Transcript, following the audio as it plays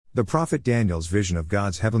The prophet Daniel's vision of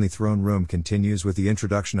God's heavenly throne room continues with the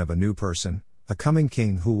introduction of a new person, a coming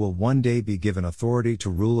king who will one day be given authority to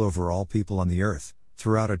rule over all people on the earth,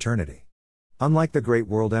 throughout eternity. Unlike the great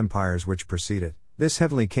world empires which precede it, this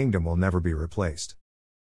heavenly kingdom will never be replaced.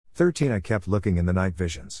 13 I kept looking in the night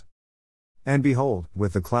visions. And behold,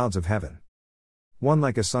 with the clouds of heaven, one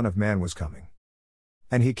like a son of man was coming.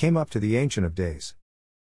 And he came up to the Ancient of Days,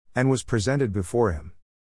 and was presented before him.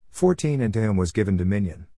 14 And to him was given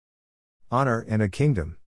dominion, honor, and a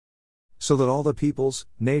kingdom, so that all the peoples,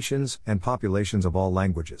 nations, and populations of all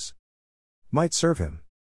languages might serve him.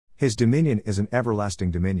 His dominion is an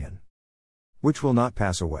everlasting dominion, which will not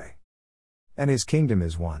pass away. And his kingdom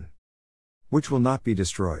is one, which will not be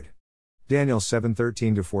destroyed. Daniel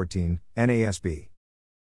 7:13-14, NASB.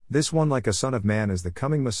 This one like a son of man is the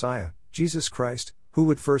coming Messiah, Jesus Christ, who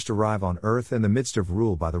would first arrive on earth in the midst of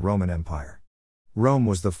rule by the Roman Empire. Rome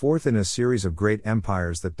was the fourth in a series of great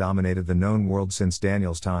empires that dominated the known world since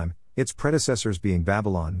Daniel's time, its predecessors being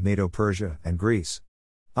Babylon, Medo-Persia, and Greece.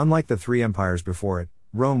 Unlike the three empires before it,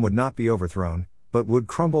 Rome would not be overthrown, but would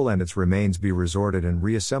crumble and its remains be resorted and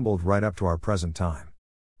reassembled right up to our present time.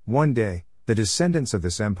 One day, the descendants of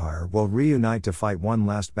this empire will reunite to fight one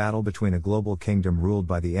last battle between a global kingdom ruled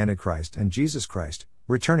by the Antichrist and Jesus Christ,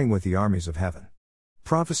 returning with the armies of heaven.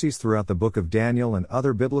 Prophecies throughout the book of Daniel and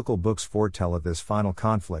other biblical books foretell of this final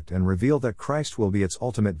conflict and reveal that Christ will be its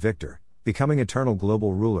ultimate victor, becoming eternal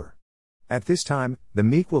global ruler. At this time, the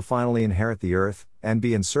meek will finally inherit the earth, and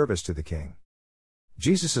be in service to the king.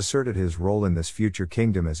 Jesus asserted his role in this future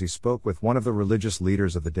kingdom as he spoke with one of the religious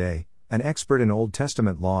leaders of the day, an expert in Old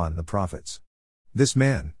Testament law and the prophets. This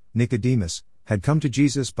man, Nicodemus, had come to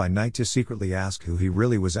Jesus by night to secretly ask who he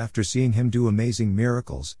really was after seeing him do amazing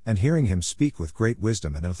miracles and hearing him speak with great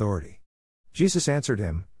wisdom and authority. Jesus answered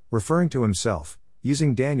him, referring to himself,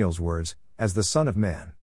 using Daniel's words, as the Son of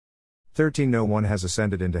Man. 13 No one has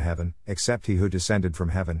ascended into heaven, except he who descended from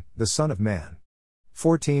heaven, the Son of Man.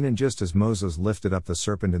 14 And just as Moses lifted up the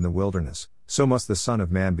serpent in the wilderness, so must the Son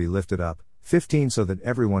of Man be lifted up. 15 So that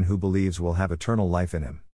everyone who believes will have eternal life in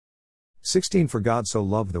him. 16 For God so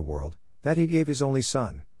loved the world, that he gave his only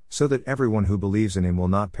Son, so that everyone who believes in him will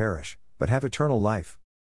not perish, but have eternal life.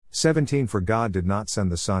 17 For God did not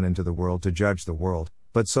send the Son into the world to judge the world,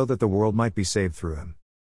 but so that the world might be saved through him.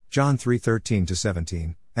 John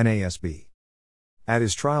 3:13-17, NASB. At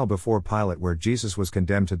his trial before Pilate, where Jesus was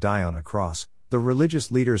condemned to die on a cross, the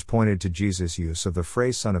religious leaders pointed to Jesus' use of the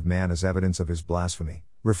phrase Son of Man as evidence of his blasphemy,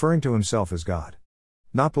 referring to himself as God.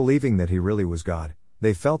 Not believing that he really was God,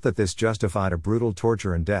 they felt that this justified a brutal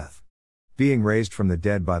torture and death. Being raised from the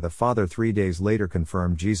dead by the Father 3 days later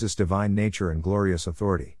confirmed Jesus' divine nature and glorious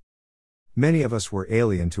authority. Many of us were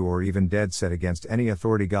alien to or even dead set against any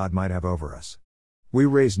authority God might have over us. We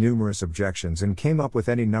raised numerous objections and came up with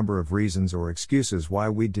any number of reasons or excuses why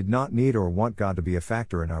we did not need or want God to be a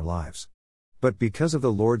factor in our lives. But because of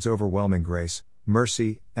the Lord's overwhelming grace,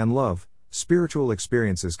 mercy, and love, spiritual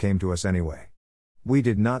experiences came to us anyway. We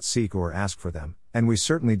did not seek or ask for them, and we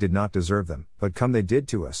certainly did not deserve them, but come they did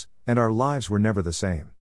to us, and our lives were never the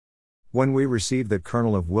same. When we received that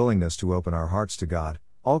kernel of willingness to open our hearts to God,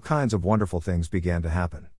 all kinds of wonderful things began to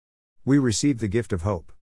happen. We received the gift of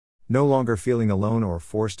hope. No longer feeling alone or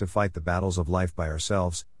forced to fight the battles of life by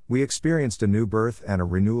ourselves, we experienced a new birth and a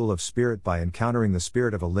renewal of spirit by encountering the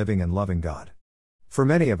Spirit of a living and loving God. For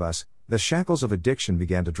many of us, the shackles of addiction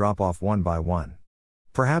began to drop off one by one.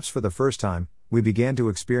 Perhaps for the first time, we began to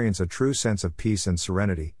experience a true sense of peace and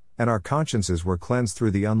serenity, and our consciences were cleansed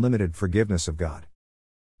through the unlimited forgiveness of God.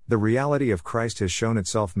 The reality of Christ has shown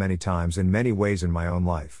itself many times in many ways in my own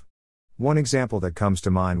life. One example that comes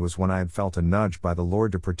to mind was when I had felt a nudge by the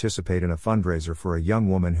Lord to participate in a fundraiser for a young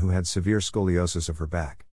woman who had severe scoliosis of her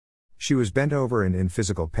back. She was bent over and in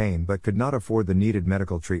physical pain but could not afford the needed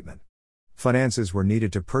medical treatment. Finances were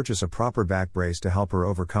needed to purchase a proper back brace to help her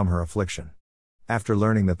overcome her affliction. After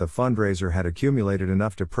learning that the fundraiser had accumulated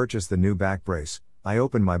enough to purchase the new back brace, I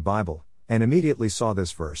opened my Bible, and immediately saw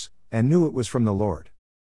this verse, and knew it was from the Lord.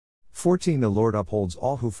 14 The Lord upholds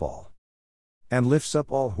all who fall, and lifts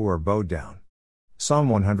up all who are bowed down. Psalm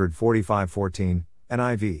 145:14,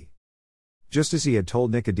 NIV. Just as he had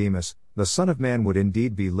told Nicodemus, the Son of Man would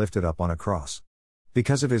indeed be lifted up on a cross.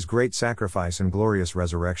 Because of his great sacrifice and glorious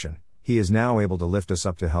resurrection, he is now able to lift us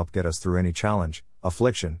up to help get us through any challenge,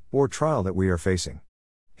 affliction, or trial that we are facing.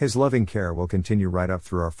 His loving care will continue right up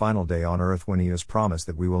through our final day on earth when he has promised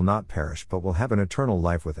that we will not perish but will have an eternal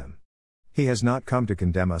life with him. He has not come to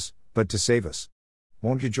condemn us, but to save us.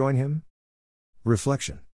 Won't you join him?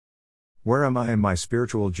 Reflection. Where am I in my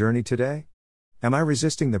spiritual journey today? Am I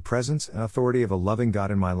resisting the presence and authority of a loving God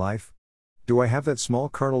in my life? Do I have that small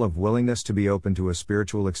kernel of willingness to be open to a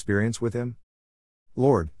spiritual experience with Him?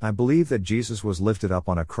 Lord, I believe that Jesus was lifted up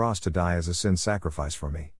on a cross to die as a sin sacrifice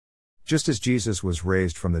for me. Just as Jesus was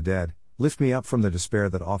raised from the dead, lift me up from the despair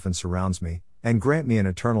that often surrounds me, and grant me an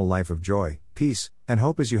eternal life of joy, peace, and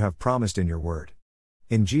hope as you have promised in your word.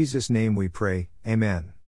 In Jesus' name we pray, Amen.